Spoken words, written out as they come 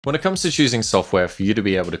When it comes to choosing software for you to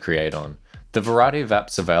be able to create on, the variety of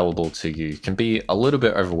apps available to you can be a little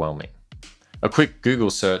bit overwhelming. A quick Google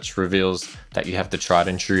search reveals that you have the tried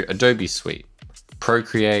and true Adobe suite,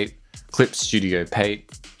 Procreate, Clip Studio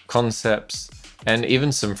Paint, Concepts, and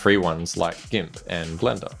even some free ones like GIMP and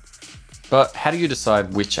Blender. But how do you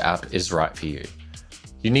decide which app is right for you?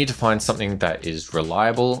 You need to find something that is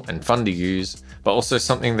reliable and fun to use, but also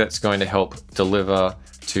something that's going to help deliver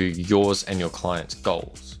to yours and your client's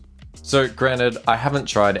goals. So granted, I haven't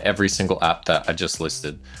tried every single app that I just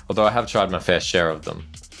listed, although I have tried my fair share of them.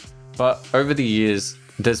 But over the years,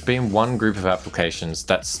 there's been one group of applications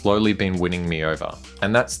that's slowly been winning me over,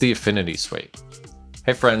 and that's the Affinity suite.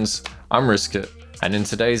 Hey friends, I'm rskt, and in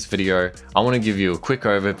today's video, I want to give you a quick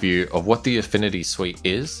overview of what the Affinity suite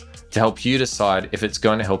is to help you decide if it's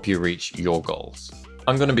going to help you reach your goals.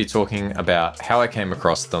 I'm going to be talking about how I came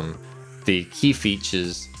across them, the key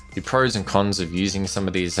features, the pros and cons of using some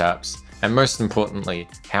of these apps, and most importantly,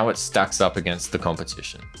 how it stacks up against the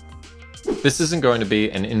competition. This isn't going to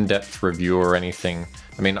be an in-depth review or anything.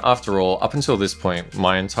 I mean, after all, up until this point,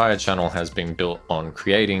 my entire channel has been built on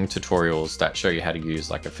creating tutorials that show you how to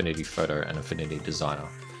use like Affinity Photo and Affinity Designer.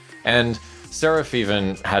 And Serif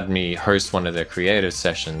even had me host one of their creative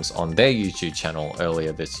sessions on their YouTube channel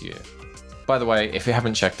earlier this year. By the way, if you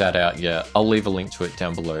haven't checked that out yet, I'll leave a link to it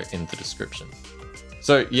down below in the description.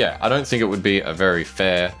 So yeah, I don't think it would be a very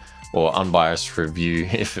fair or unbiased review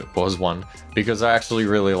if it was one, because I actually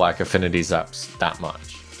really like Affinity's apps that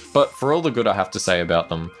much. But for all the good I have to say about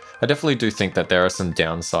them, I definitely do think that there are some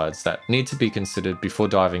downsides that need to be considered before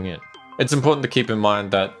diving in. It's important to keep in mind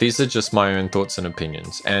that these are just my own thoughts and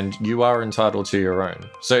opinions, and you are entitled to your own.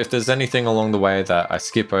 So if there's anything along the way that I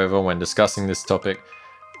skip over when discussing this topic,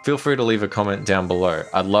 feel free to leave a comment down below.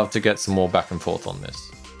 I'd love to get some more back and forth on this.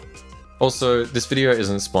 Also, this video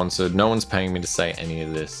isn't sponsored, no one's paying me to say any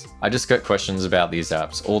of this. I just get questions about these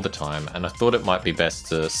apps all the time, and I thought it might be best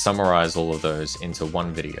to summarize all of those into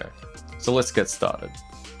one video. So let's get started.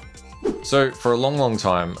 So for a long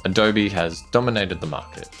time, Adobe has dominated the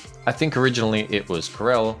market. I think originally it was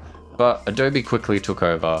Corel, but Adobe quickly took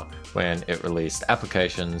over when it released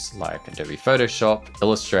applications like Adobe Photoshop,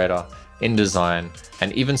 Illustrator, InDesign,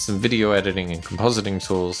 and even some video editing and compositing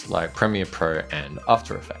tools like Premiere Pro and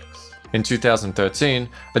After Effects. In 2013,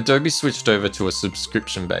 Adobe switched over to a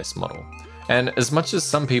subscription-based model, and as much as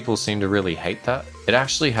some people seem to really hate that, it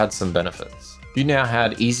actually had some benefits. You now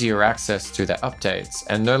had easier access to their updates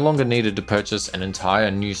and no longer needed to purchase an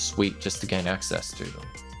entire new suite just to gain access to them.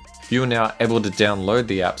 You are now able to download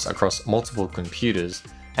the apps across multiple computers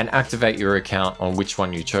and activate your account on which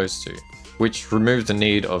one you chose to, which removed the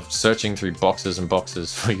need of searching through boxes and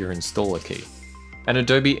boxes for your installer key. And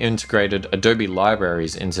Adobe integrated Adobe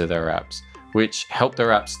libraries into their apps, which helped their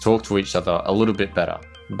apps talk to each other a little bit better,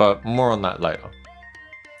 but more on that later.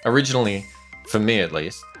 Originally, for me at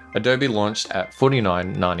least, Adobe launched at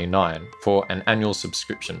 $49.99 for an annual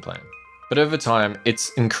subscription plan. But over time,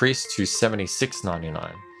 it's increased to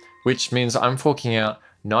 $76.99, which means I'm forking out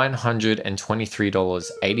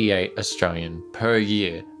 $923.88 Australian per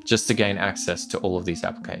year just to gain access to all of these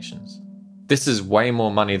applications. This is way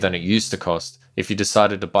more money than it used to cost if you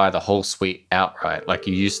decided to buy the whole suite outright like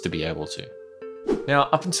you used to be able to. Now,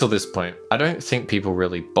 up until this point, I don't think people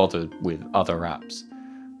really bothered with other apps.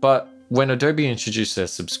 But when Adobe introduced their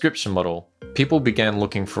subscription model, people began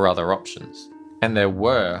looking for other options. And there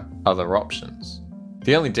were other options.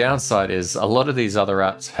 The only downside is a lot of these other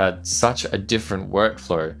apps had such a different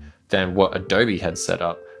workflow than what Adobe had set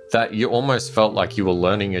up that you almost felt like you were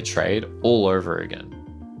learning your trade all over again.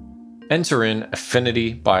 Enter in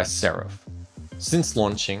Affinity by Serif. Since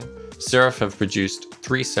launching, Serif have produced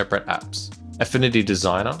 3 separate apps: Affinity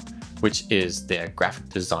Designer, which is their graphic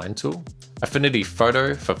design tool, Affinity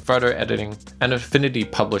Photo for photo editing, and Affinity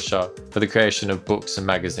Publisher for the creation of books and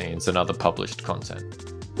magazines and other published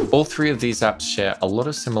content. All 3 of these apps share a lot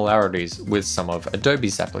of similarities with some of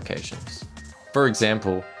Adobe's applications. For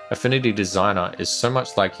example, Affinity Designer is so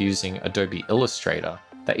much like using Adobe Illustrator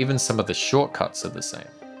that even some of the shortcuts are the same.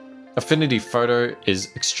 Affinity Photo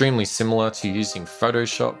is extremely similar to using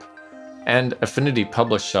Photoshop, and Affinity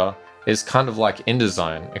Publisher is kind of like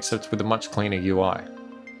InDesign, except with a much cleaner UI.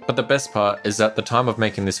 But the best part is at the time of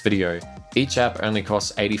making this video, each app only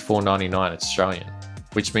costs $84.99 Australian,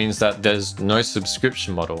 which means that there's no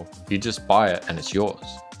subscription model, you just buy it and it's yours.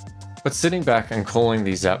 But sitting back and calling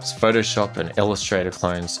these apps Photoshop and Illustrator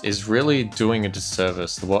clones is really doing a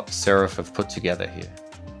disservice to what Serif have put together here.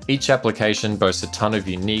 Each application boasts a ton of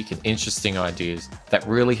unique and interesting ideas that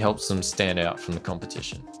really helps them stand out from the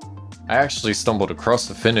competition. I actually stumbled across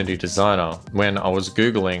Affinity Designer when I was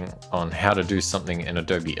Googling on how to do something in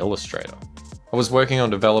Adobe Illustrator. I was working on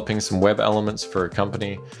developing some web elements for a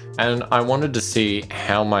company, and I wanted to see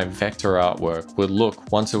how my vector artwork would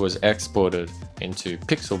look once it was exported into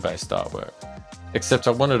pixel-based artwork. Except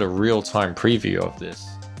I wanted a real-time preview of this,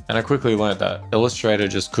 and I quickly learned that Illustrator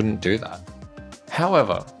just couldn't do that.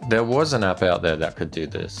 However, there was an app out there that could do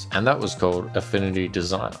this, and that was called Affinity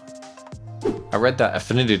Designer. I read that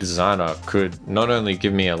Affinity Designer could not only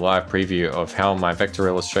give me a live preview of how my vector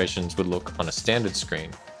illustrations would look on a standard screen,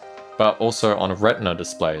 but also on a Retina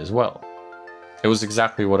display as well. It was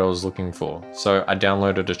exactly what I was looking for, so I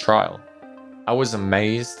downloaded a trial. I was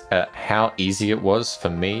amazed at how easy it was for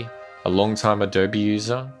me, a long-time Adobe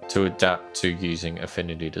user, to adapt to using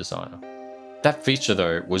Affinity Designer. That feature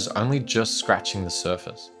though was only just scratching the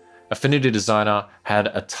surface. Affinity Designer had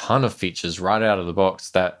a ton of features right out of the box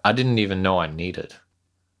that I didn't even know I needed.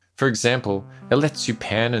 For example, it lets you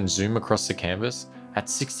pan and zoom across the canvas at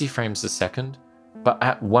 60 frames a second, but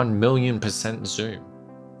at 1,000,000% zoom.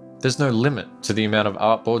 There's no limit to the amount of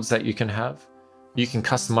artboards that you can have. You can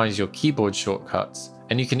customize your keyboard shortcuts,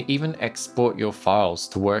 and you can even export your files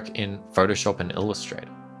to work in Photoshop and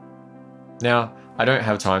Illustrator. Now, I don't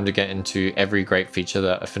have time to get into every great feature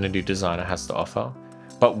that Affinity Designer has to offer,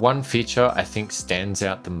 but one feature I think stands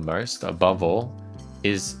out the most above all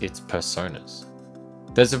is its personas.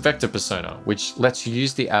 There's a vector persona, which lets you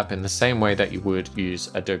use the app in the same way that you would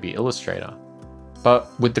use Adobe Illustrator.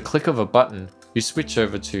 But with the click of a button, you switch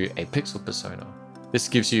over to a pixel persona. This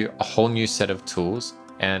gives you a whole new set of tools,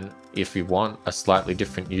 and if you want, a slightly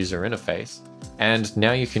different user interface. And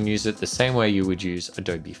now you can use it the same way you would use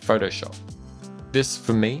Adobe Photoshop. This,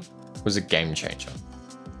 for me, was a game changer.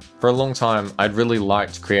 For a long time, I'd really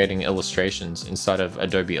liked creating illustrations inside of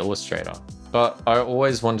Adobe Illustrator, but I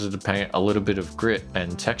always wanted to paint a little bit of grit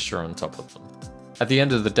and texture on top of them. At the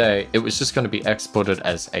end of the day, it was just going to be exported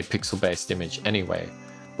as a pixel-based image anyway,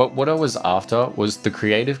 but what I was after was the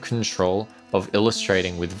creative control of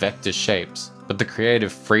illustrating with vector shapes, but the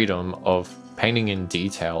creative freedom of painting in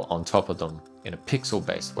detail on top of them in a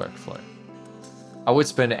pixel-based workflow. I would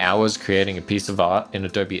spend hours creating a piece of art in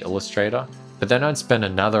Adobe Illustrator, but then I'd spend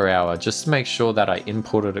another hour just to make sure that I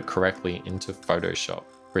imported it correctly into Photoshop,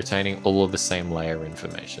 retaining all of the same layer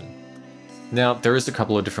information. Now, there is a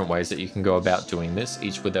couple of different ways that you can go about doing this,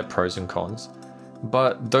 each with their pros and cons,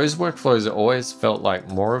 but those workflows always felt like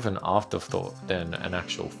more of an afterthought than an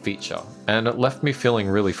actual feature, and it left me feeling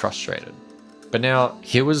really frustrated. But now,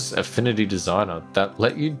 here was Affinity Designer that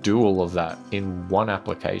let you do all of that in one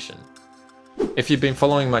application. If you've been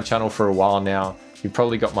following my channel for a while now, you've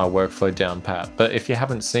probably got my workflow down pat, but if you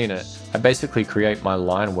haven't seen it, I basically create my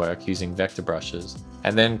line work using vector brushes,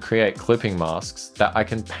 and then create clipping masks that I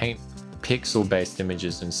can paint pixel-based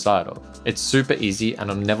images inside of. It's super easy,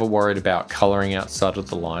 and I'm never worried about coloring outside of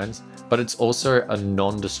the lines, but it's also a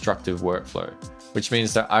non-destructive workflow, which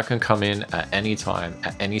means that I can come in at any time,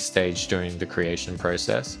 at any stage during the creation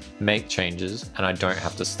process, make changes, and I don't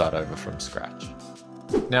have to start over from scratch.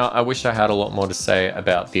 Now, I wish I had a lot more to say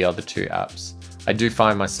about the other two apps. I do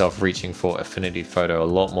find myself reaching for Affinity Photo a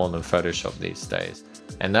lot more than Photoshop these days,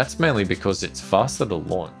 and that's mainly because it's faster to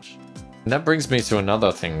launch. And that brings me to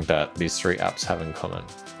another thing that these three apps have in common.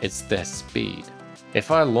 It's their speed.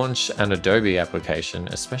 If I launch an Adobe application,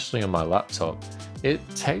 especially on my laptop, it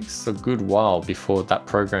takes a good while before that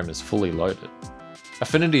program is fully loaded.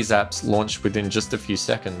 Affinity's apps launch within just a few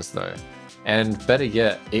seconds though, and better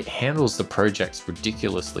yet, it handles the projects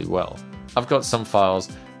ridiculously well. I've got some files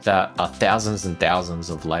that are thousands and thousands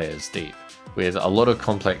of layers deep, with a lot of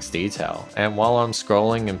complex detail, and while I'm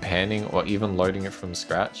scrolling and panning or even loading it from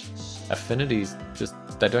scratch, Affinity's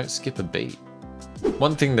they don't skip a beat.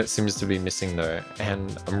 One thing that seems to be missing though,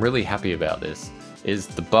 and I'm really happy about this, is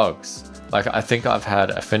the bugs. Like, I think I've had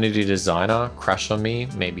Affinity Designer crash on me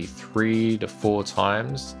maybe 3 to 4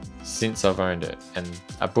 times since I've owned it, and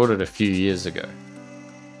I bought it a few years ago.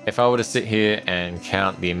 If I were to sit here and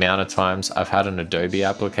count the amount of times I've had an Adobe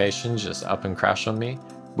application just up and crash on me,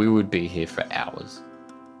 we would be here for hours.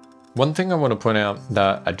 One thing I want to point out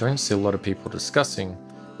that I don't see a lot of people discussing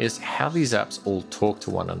is how these apps all talk to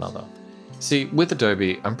one another. See, with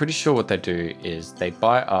Adobe, I'm pretty sure what they do is they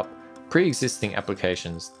buy up pre-existing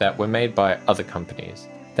applications that were made by other companies.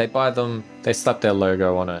 They buy them, they slap their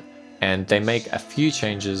logo on it, and they make a few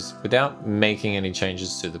changes without making any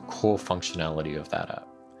changes to the core functionality of that app.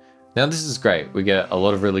 Now, this is great. We get a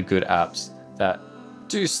lot of really good apps that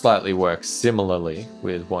do slightly work similarly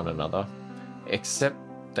with one another, except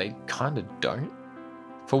they kind of don't.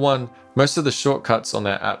 For one, most of the shortcuts on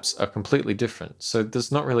their apps are completely different, so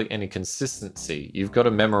there's not really any consistency. You've got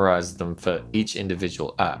to memorize them for each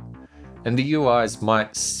individual app. And the UIs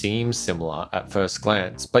might seem similar at first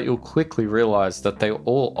glance, but you'll quickly realize that they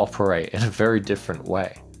all operate in a very different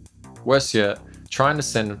way. Worse yet, trying to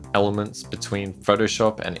send elements between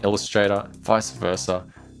Photoshop and Illustrator, vice versa,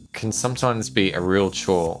 can sometimes be a real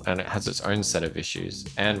chore, and it has its own set of issues.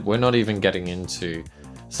 And we're not even getting into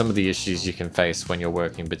some of the issues you can face when you're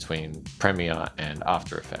working between Premiere and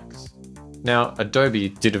After Effects. Now, Adobe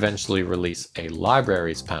did eventually release a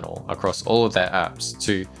libraries panel across all of their apps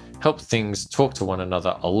to help things talk to one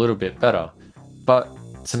another a little bit better, but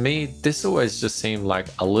to me, this always just seemed like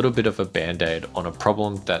a little bit of a band-aid on a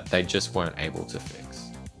problem that they just weren't able to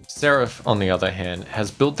fix. Serif, on the other hand, has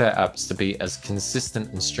built their apps to be as consistent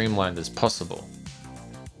and streamlined as possible.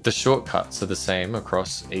 The shortcuts are the same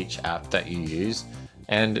across each app that you use,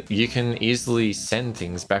 and you can easily send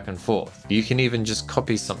things back and forth. You can even just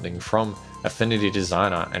copy something from Affinity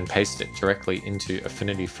Designer and paste it directly into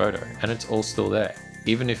Affinity Photo, and it's all still there,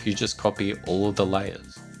 even if you just copy all of the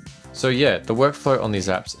layers. So yeah, the workflow on these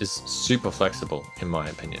apps is super flexible in my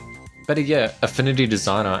opinion. Better yet, Affinity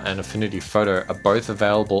Designer and Affinity Photo are both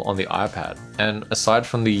available on the iPad, and aside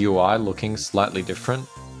from the UI looking slightly different,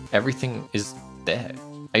 everything is there.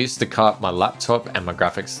 I used to cart my laptop and my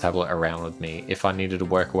graphics tablet around with me if I needed to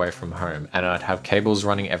work away from home, and I'd have cables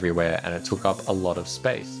running everywhere and it took up a lot of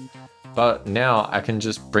space. But now I can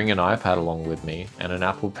just bring an iPad along with me and an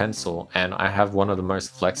Apple Pencil, and I have one of the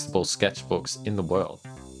most flexible sketchbooks in the world.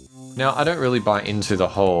 Now, I don't really buy into the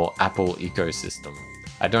whole Apple ecosystem.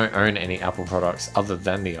 I don't own any Apple products other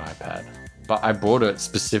than the iPad, but I bought it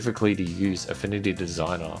specifically to use Affinity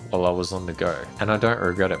Designer while I was on the go, and I don't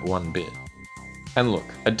regret it one bit. And look,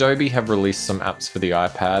 Adobe have released some apps for the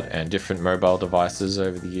iPad and different mobile devices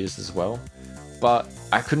over the years as well, but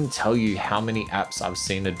I couldn't tell you how many apps I've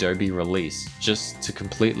seen Adobe release just to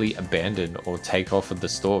completely abandon or take off of the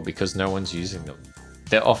store because no one's using them.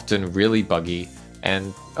 They're often really buggy,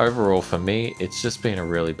 and overall for me, it's just been a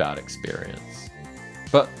really bad experience.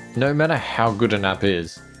 But no matter how good an app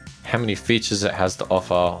is, how many features it has to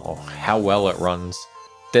offer, or how well it runs,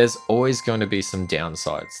 there's always going to be some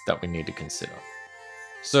downsides that we need to consider.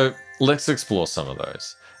 So let's explore some of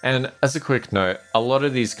those. And as a quick note, a lot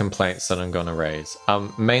of these complaints that I'm going to raise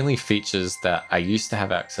are mainly features that I used to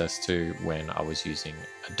have access to when I was using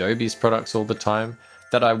Adobe's products all the time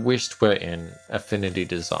that I wished were in Affinity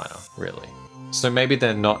Designer, really. So maybe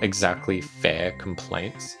they're not exactly fair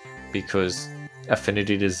complaints because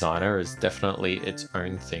Affinity Designer is definitely its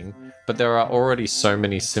own thing, but there are already so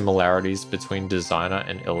many similarities between Designer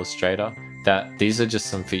and Illustrator that these are just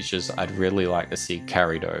some features I'd really like to see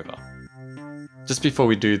carried over. Just before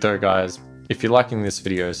we do though guys, if you're liking this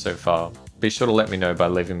video so far, be sure to let me know by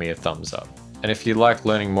leaving me a thumbs up. And if you like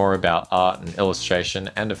learning more about art and illustration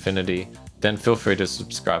and Affinity, then feel free to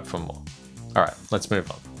subscribe for more. Alright, let's move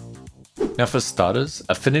on. Now for starters,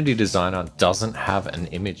 Affinity Designer doesn't have an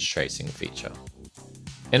image tracing feature.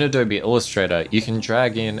 In Adobe Illustrator, you can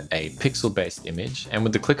drag in a pixel-based image and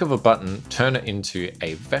with the click of a button, turn it into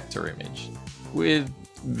a vector image, with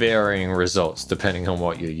varying results depending on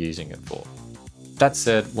what you're using it for. That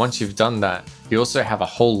said, once you've done that, you also have a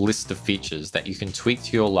whole list of features that you can tweak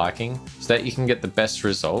to your liking so that you can get the best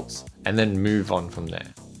results and then move on from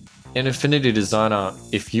there. In Affinity Designer,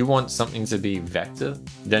 if you want something to be vector,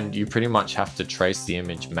 then you pretty much have to trace the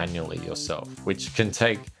image manually yourself, which can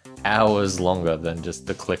take hours longer than just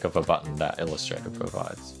the click of a button that Illustrator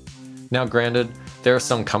provides. Now granted, there are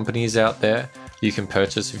some companies out there you can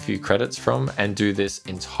purchase a few credits from and do this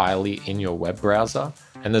entirely in your web browser,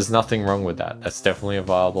 and there's nothing wrong with that. That's definitely a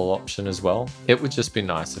viable option as well. It would just be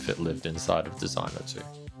nice if it lived inside of Designer too.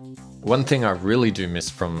 One thing I really do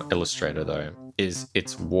miss from Illustrator though is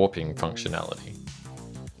its warping functionality.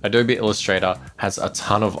 Adobe Illustrator has a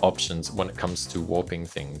ton of options when it comes to warping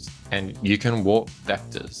things, and you can warp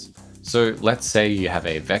vectors. So let's say you have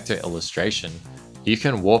a vector illustration, you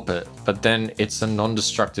can warp it, but then it's a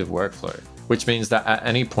non-destructive workflow, which means that at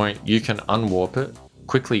any point you can unwarp it,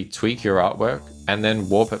 quickly tweak your artwork, and then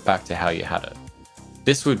warp it back to how you had it.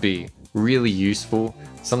 This would be really useful.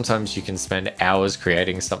 Sometimes you can spend hours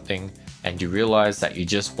creating something and you realize that you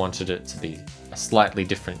just wanted it to be a slightly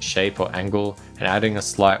different shape or angle, and adding a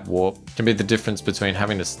slight warp can be the difference between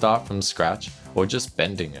having to start from scratch or just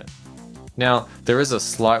bending it. Now, there is a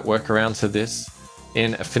slight workaround to this.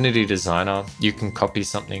 In Affinity Designer, you can copy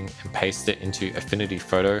something and paste it into Affinity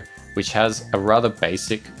Photo, which has a rather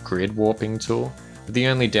basic grid warping tool. But the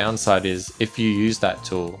only downside is if you use that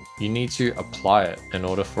tool, you need to apply it in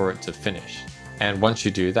order for it to finish. And once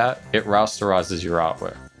you do that, it rasterizes your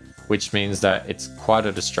artwork, which means that it's quite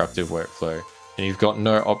a destructive workflow and you've got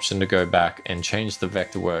no option to go back and change the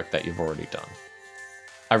vector work that you've already done.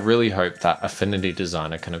 I really hope that Affinity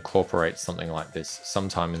Designer can incorporate something like this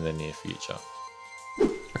sometime in the near future.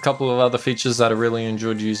 A couple of other features that I really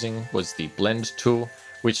enjoyed using was the blend tool,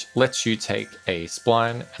 which lets you take a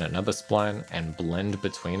spline and another spline and blend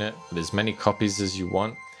between it with as many copies as you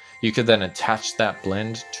want. You could then attach that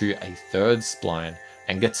blend to a third spline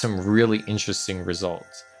and get some really interesting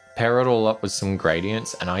results. Pair it all up with some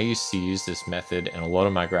gradients, and I used to use this method in a lot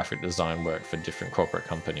of my graphic design work for different corporate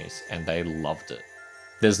companies, and they loved it.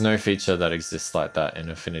 There's no feature that exists like that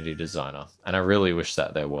in Affinity Designer, and I really wish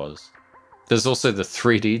that there was. There's also the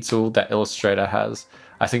 3D tool that Illustrator has.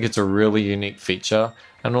 I think it's a really unique feature,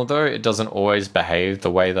 and although it doesn't always behave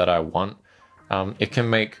the way that I want, it can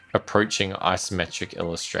make approaching isometric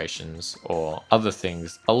illustrations or other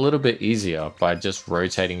things a little bit easier by just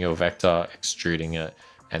rotating your vector, extruding it,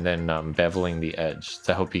 and then beveling the edge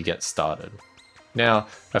to help you get started. Now,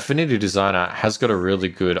 Affinity Designer has got a really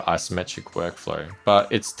good isometric workflow, but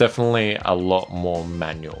it's definitely a lot more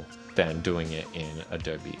manual than doing it in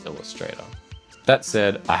Adobe Illustrator. That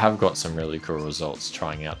said, I have got some really cool results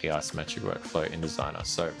trying out the isometric workflow in Designer,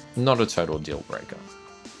 so not a total deal breaker.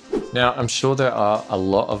 Now, I'm sure there are a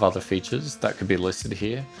lot of other features that could be listed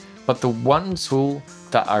here, but the one tool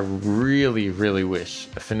that I really wish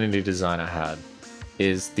Affinity Designer had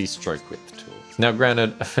is the stroke width tool. Now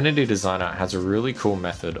granted, Affinity Designer has a really cool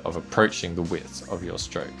method of approaching the width of your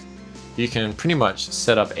stroke. You can pretty much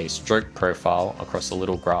set up a stroke profile across a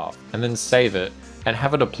little graph and then save it and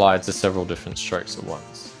have it applied to several different strokes at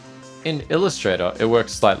once. In Illustrator, it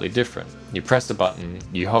works slightly different. You press a button,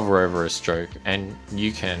 you hover over a stroke, and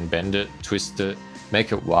you can bend it, twist it,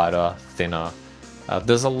 make it wider, thinner.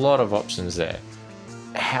 There's a lot of options there.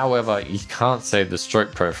 However, you can't save the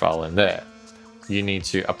stroke profile in there. You need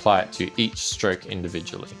to apply it to each stroke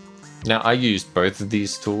individually. Now, I use both of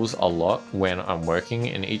these tools a lot when I'm working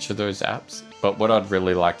in each of those apps, but what I'd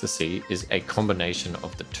really like to see is a combination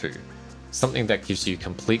of the two. Something that gives you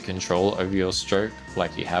complete control over your stroke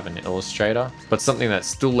like you have in Illustrator, but something that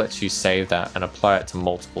still lets you save that and apply it to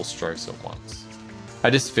multiple strokes at once. I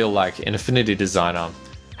just feel like in Affinity Designer,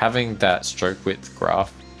 having that stroke width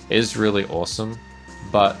graph is really awesome,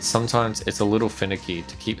 but sometimes it's a little finicky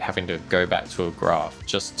to keep having to go back to a graph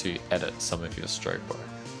just to edit some of your stroke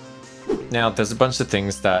work. Now, there's a bunch of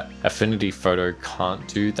things that Affinity Photo can't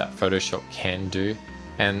do that Photoshop can do,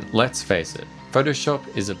 and let's face it, Photoshop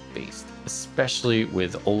is a beast, especially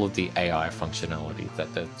with all of the AI functionality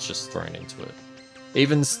that they've just thrown into it.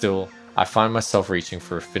 Even still, I find myself reaching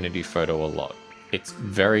for Affinity Photo a lot. It's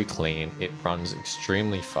very clean, it runs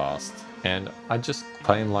extremely fast, and I just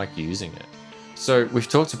plain like using it. So we've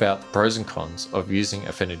talked about the pros and cons of using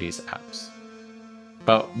Affinity's apps.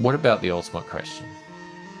 But what about the ultimate question?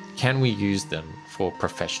 Can we use them for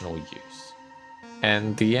professional use?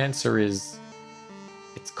 And the answer is,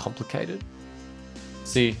 it's complicated.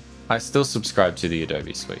 See, I still subscribe to the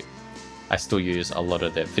Adobe suite. I still use a lot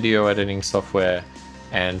of their video editing software,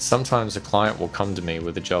 and sometimes a client will come to me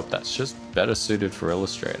with a job that's just better suited for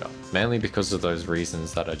Illustrator, mainly because of those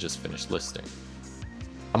reasons that I just finished listing.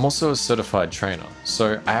 I'm also a certified trainer,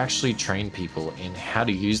 so I actually train people in how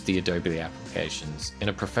to use the Adobe applications in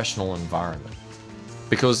a professional environment.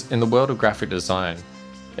 Because in the world of graphic design,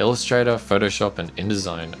 Illustrator, Photoshop, and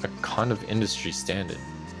InDesign are kind of industry standard.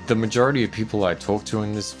 The majority of people I talk to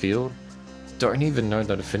in this field don't even know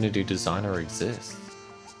that Affinity Designer exists.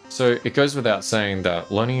 So it goes without saying that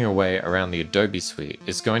learning your way around the Adobe suite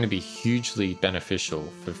is going to be hugely beneficial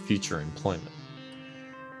for future employment.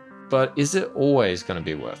 But is it always going to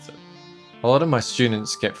be worth it? A lot of my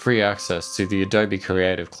students get free access to the Adobe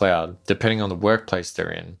Creative Cloud depending on the workplace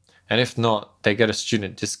they're in, and if not, they get a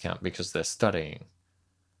student discount because they're studying.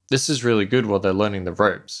 This is really good while they're learning the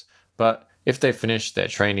ropes, but if they finish their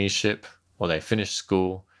traineeship or they finish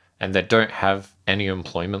school and they don't have any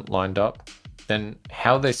employment lined up, then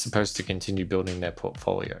how are they supposed to continue building their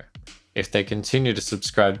portfolio? If they continue to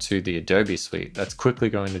subscribe to the Adobe suite, that's quickly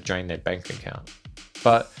going to drain their bank account.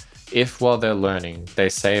 But if while they're learning, they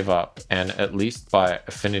save up and at least buy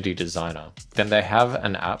Affinity Designer, then they have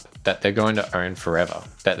an app that they're going to own forever,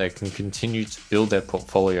 that they can continue to build their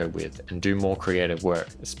portfolio with and do more creative work,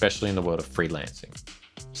 especially in the world of freelancing.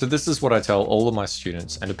 So this is what I tell all of my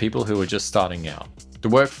students and to people who are just starting out. The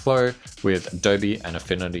workflow with Adobe and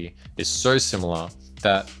Affinity is so similar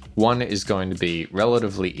that one is going to be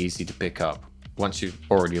relatively easy to pick up once you've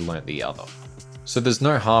already learnt the other. So there's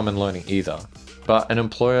no harm in learning either, but an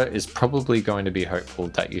employer is probably going to be hopeful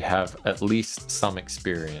that you have at least some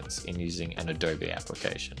experience in using an Adobe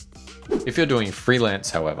application. If you're doing freelance,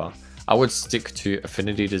 however, I would stick to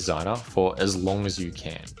Affinity Designer for as long as you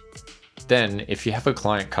can. Then, if you have a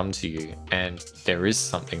client come to you and there is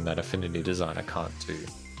something that Affinity Designer can't do,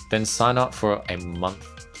 then sign up for a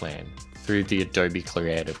month plan through the Adobe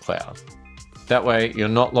Creative Cloud. That way, you're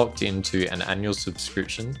not locked into an annual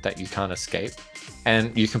subscription that you can't escape,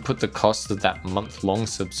 and you can put the cost of that month-long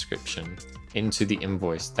subscription into the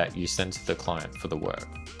invoice that you send to the client for the work.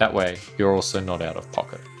 That way, you're also not out of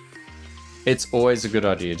pocket. It's always a good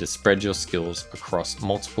idea to spread your skills across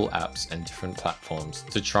multiple apps and different platforms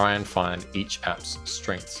to try and find each app's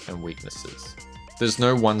strengths and weaknesses. There's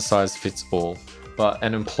no one-size-fits-all, but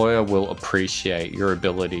an employer will appreciate your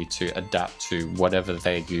ability to adapt to whatever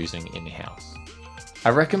they're using in-house. I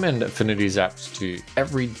recommend Affinity's apps to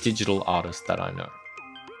every digital artist that I know,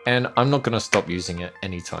 and I'm not going to stop using it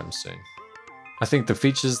anytime soon. I think the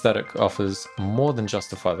features that it offers more than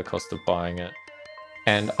justify the cost of buying it,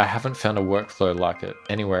 and I haven't found a workflow like it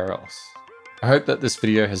anywhere else. I hope that this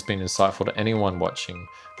video has been insightful to anyone watching,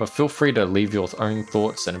 but feel free to leave your own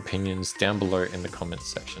thoughts and opinions down below in the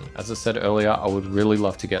comments section. As I said earlier, I would really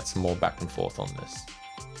love to get some more back and forth on this.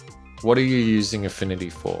 What are you using Affinity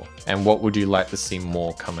for, and what would you like to see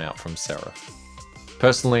more come out from Serif?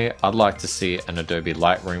 Personally, I'd like to see an Adobe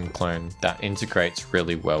Lightroom clone that integrates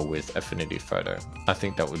really well with Affinity Photo. I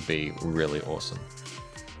think that would be really awesome.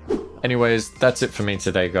 Anyways, that's it for me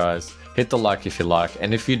today, guys. Hit the like if you like,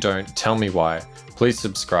 and if you don't, tell me why. Please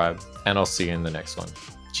subscribe, and I'll see you in the next one.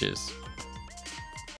 Cheers.